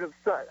word of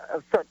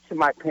such to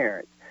my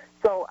parents.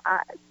 So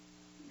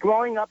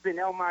growing up in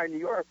Elmira, New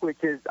York,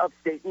 which is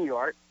upstate New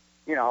York,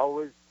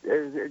 there's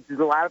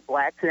a lot of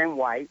blacks and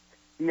whites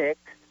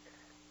mixed.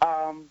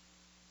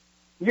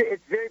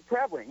 It's very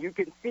prevalent. You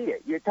can see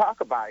it. You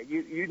talk about it.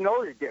 You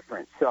know the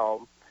difference.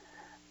 So,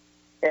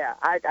 yeah,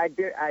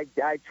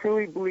 I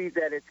truly believe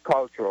that it's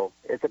cultural.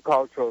 It's a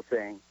cultural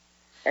thing.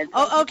 And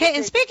okay.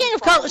 And speaking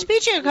of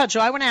culture,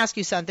 I want to ask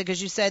you something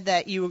because you said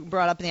that you were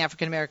brought up in the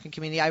African American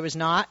community. I was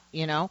not.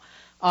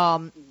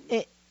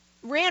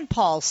 Rand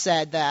Paul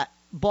said that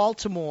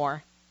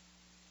Baltimore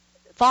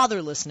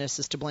fatherlessness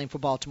is to blame for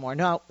Baltimore.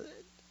 No,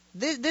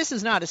 this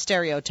is not a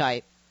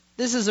stereotype.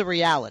 This is a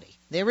reality.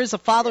 There is a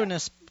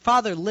fatherlessness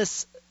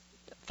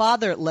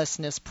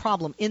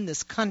problem in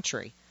this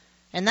country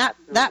And that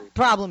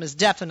problem is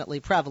definitely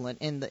prevalent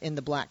in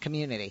the black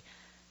community.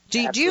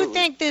 Do you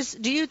think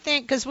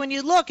because when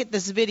you look at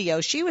this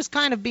video, she was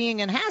kind of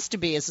being and has to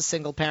be as a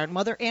single parent,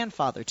 mother and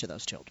father to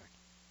those children.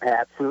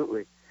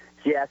 Absolutely.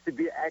 She has to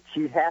be,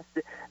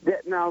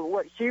 now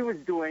what she was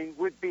doing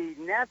would be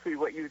naturally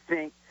what you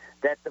think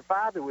that the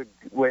father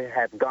would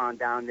have gone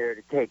down there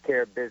to take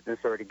care of business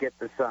or to get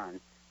the son,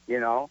 you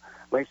know.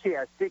 When she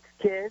has 6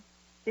 kids,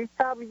 she's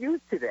probably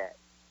used to that.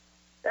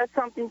 That's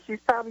something she's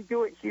probably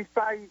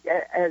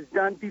has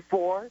done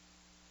before,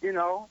 you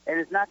know, and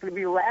it's not going to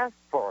be last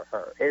for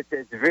her.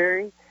 It's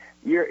very,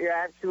 you're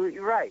absolutely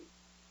right.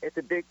 It's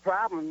a big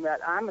problem that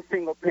I'm a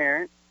single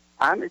parent.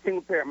 I'm a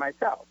single parent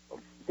myself, a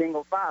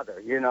single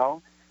father, you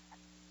know.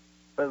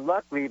 But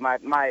luckily, my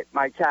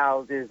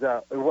child is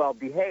well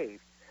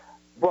behaved.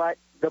 But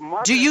the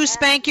mother. Do you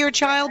spank your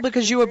child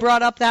because you were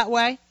brought up that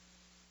way?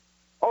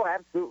 Oh,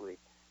 absolutely.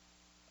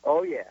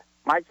 Oh, yeah.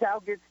 My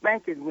child gets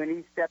spanked when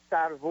he steps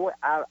out of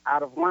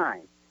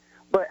line.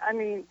 But I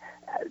mean,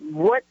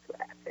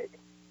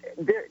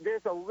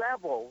 there's a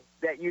level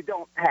that you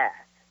don't pass.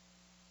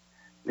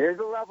 There's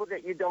a level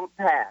that you don't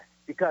pass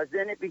because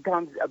then it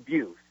becomes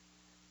abuse.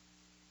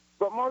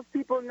 But most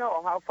people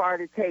know how far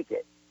to take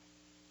it.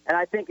 And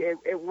I think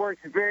it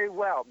works very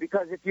well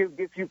because if you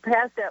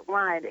pass that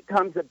line, it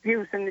comes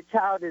abuse, and the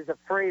child is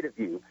afraid of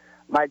you.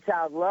 My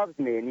child loves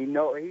me, and he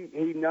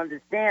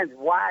understands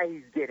why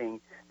he's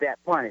getting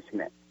that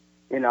punishment.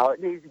 You know,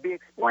 it needs to be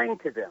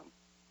explained to them.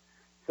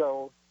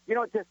 So you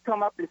don't just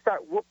come up and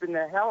start whooping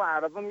the hell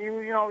out of them.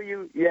 You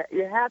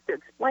have to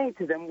explain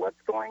to them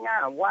what's going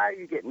on. Why are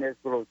you getting this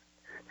little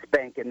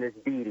spanking, this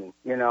beating?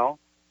 You know.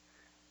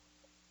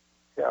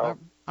 So.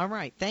 All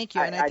right, thank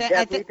you. And I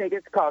definitely think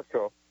it's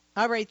cultural.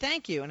 All right,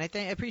 thank you, and I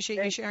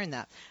appreciate you sharing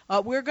that.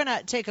 We're going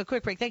to take a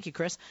quick break. Thank you,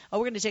 Chris. We're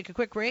going to take a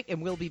quick break,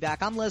 and we'll be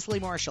back. I'm Leslie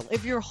Marshall.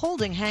 If you're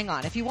holding, hang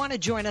on. If you want to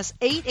join us,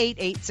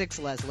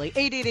 888-6-LESLIE,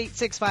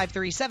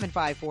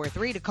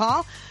 888-653-7543 to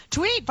call.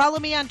 Tweet, follow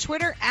me on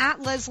Twitter,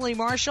 @Leslie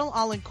Marshall.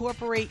 I'll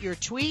incorporate your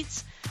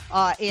tweets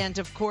and,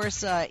 of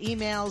course,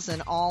 emails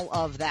and all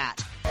of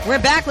that.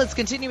 We're back. Let's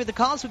continue with the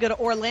calls. We go to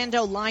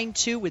Orlando, line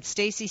 2 with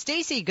Stacy.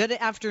 Stacy, good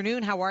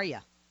afternoon. How are you?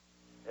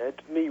 It's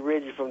me,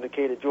 Reggie, from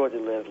Decatur, Georgia,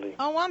 Leslie.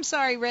 Oh, I'm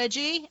sorry,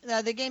 Reggie.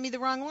 They gave me the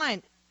wrong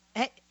line.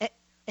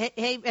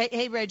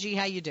 Hey, Reggie,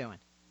 how you doing?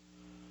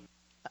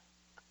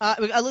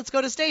 Let's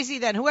go to Stacy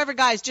then. Whoever,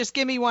 guys, just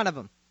give me one of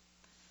them.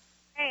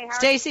 Hey,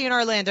 Stacy in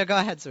Orlando. Go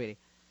ahead, sweetie.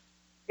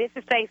 This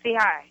is Stacy.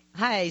 Hi.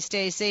 Hi,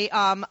 Stacy.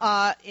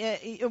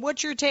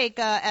 What's your take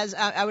as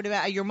I would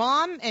your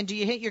mom, and do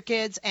you hit your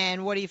kids,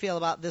 and what do you feel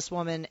about this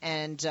woman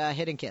and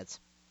hitting kids?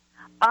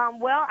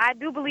 Well, I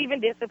do believe in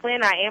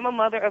discipline. I am a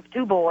mother of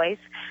 2 boys.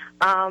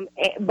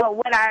 But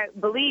what I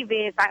believe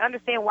is I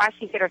understand why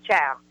she hit her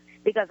child.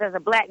 Because as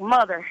a black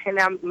mother,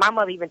 and my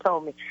mother even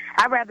told me,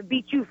 I'd rather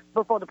beat you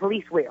before the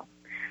police will.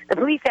 The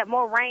police have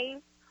more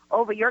reign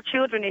over your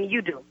children than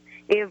you do.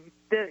 If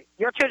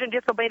your children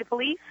disobey the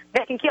police,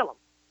 they can kill them.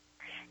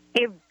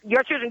 If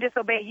your children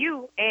disobey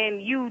you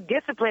and you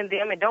discipline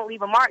them and don't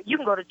leave a mark, you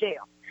can go to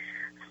jail.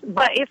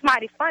 But it's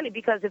mighty funny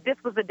because if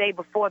this was the day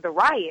before the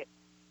riot,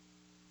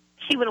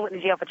 she would have went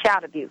to jail for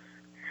child abuse.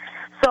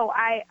 So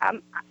I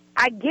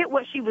get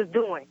what she was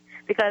doing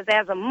because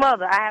as a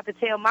mother, I have to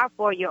tell my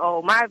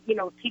 4-year-old,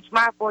 teach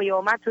my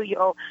 4-year-old, my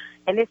 2-year-old,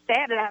 and it's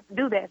sad that I have to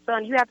do that.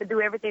 Son, you have to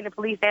do everything the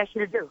police ask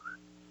you to do,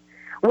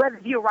 whether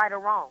you're right or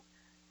wrong.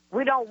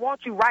 We don't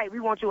want you right. We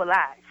want you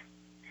alive.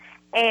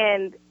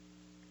 And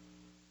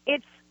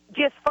it's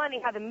just funny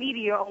how the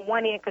media on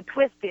one end could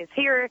twist this.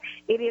 Here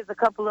it is a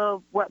couple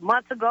of,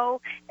 months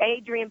ago,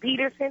 Adrian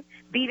Peterson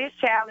beat his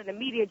child, and the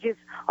media just,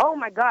 oh,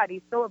 my God,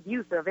 he's so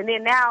abusive. And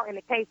then now in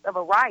the case of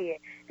a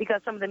riot,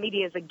 because some of the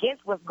media is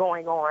against what's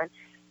going on,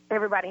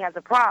 everybody has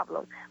a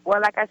problem. Well,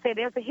 like I said,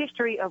 there's a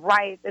history of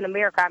riots in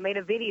America. I made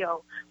a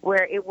video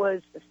where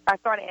I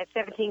started at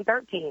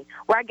 1713,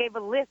 where I gave a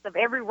list of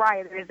every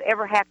riot that has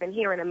ever happened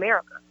here in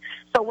America.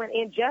 So when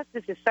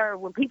injustice is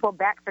served, when people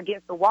backs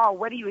against the wall,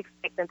 what do you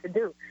expect them to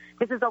do?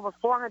 This is over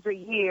 400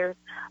 years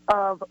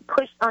of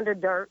pushed under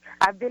dirt.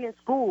 I've been in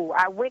school.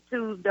 I went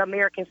to the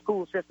American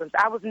school systems.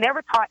 I was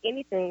never taught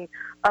anything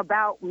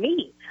about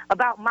me,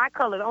 about my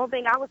color. The only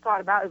thing I was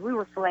taught about is we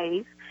were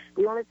slaves.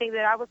 The only thing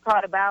that I was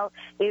taught about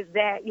is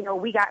that,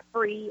 we got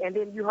free, and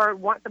then you heard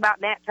once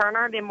about Nat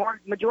Turner, and then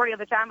majority of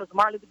the time it was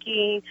Martin Luther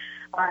King,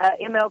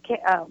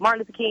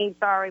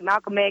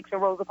 Malcolm X,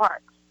 and Rosa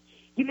Parks.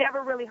 You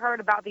never really heard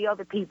about the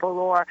other people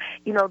or,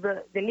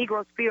 the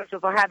Negro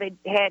spirituals or how they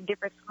had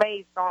different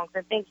slave songs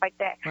and things like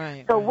that.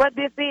 Right, so what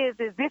this is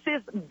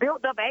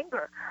built up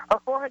anger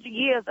of 400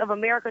 years of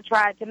America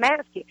tried to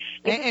mask it.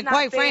 And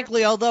quite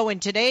frankly, although in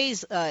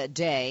today's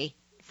day,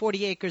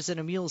 40 acres and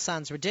a mule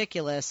sounds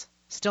ridiculous,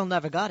 still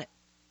never got it.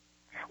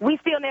 We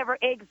still never,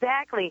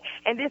 exactly.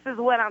 And this is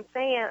what I'm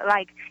saying.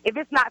 Like, if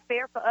it's not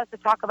fair for us to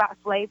talk about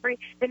slavery,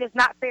 then it's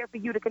not fair for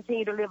you to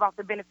continue to live off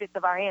the benefits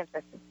of our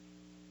ancestors.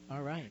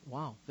 All right.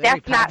 Wow.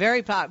 That's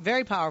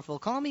very powerful.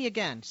 Call me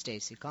again,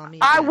 Stacy. Call me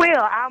again. I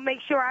will. I'll make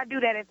sure I do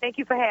that, and thank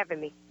you for having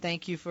me.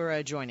 Thank you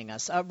for joining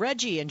us.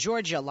 Reggie in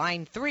Georgia,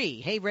 line 3.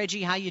 Hey,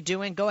 Reggie, how you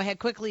doing? Go ahead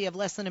quickly. You have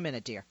less than a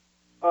minute, dear.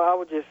 I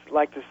would just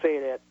like to say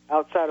that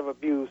outside of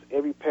abuse,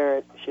 every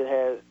parent should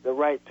have the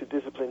right to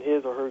discipline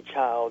his or her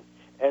child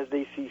as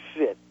they see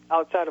fit.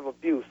 Outside of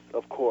abuse,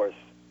 of course.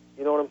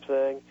 You know what I'm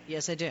saying?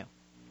 Yes, I do.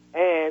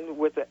 And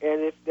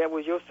if that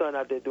was your son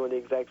out there doing the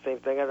exact same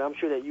thing, I'm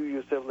sure that you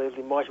yourself,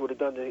 Leslie Marsh, would have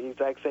done the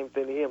exact same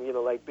thing to him,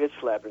 like bitch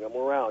slapping him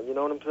around. You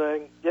know what I'm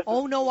saying?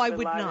 No, I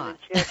would not.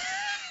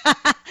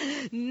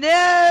 No,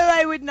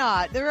 I would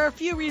not. There are a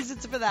few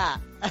reasons for that.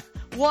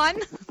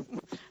 1,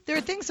 there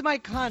are things in my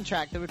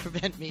contract that would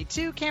prevent me.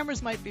 2,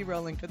 cameras might be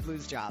rolling, could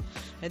lose job.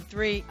 And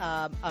 3,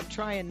 I'm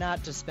trying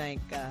not to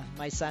spank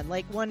my son.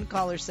 Like one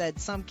caller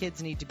said, some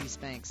kids need to be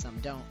spanked, some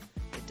don't.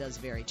 It does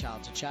vary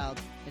child to child,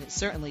 and it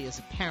certainly is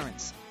a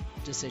parent's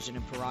decision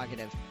and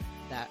prerogative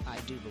that I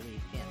do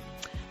believe in.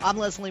 I'm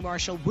Leslie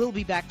Marshall. We'll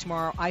be back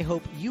tomorrow. I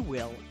hope you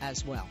will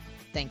as well.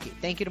 Thank you.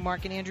 Thank you to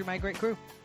Mark and Andrew, my great crew.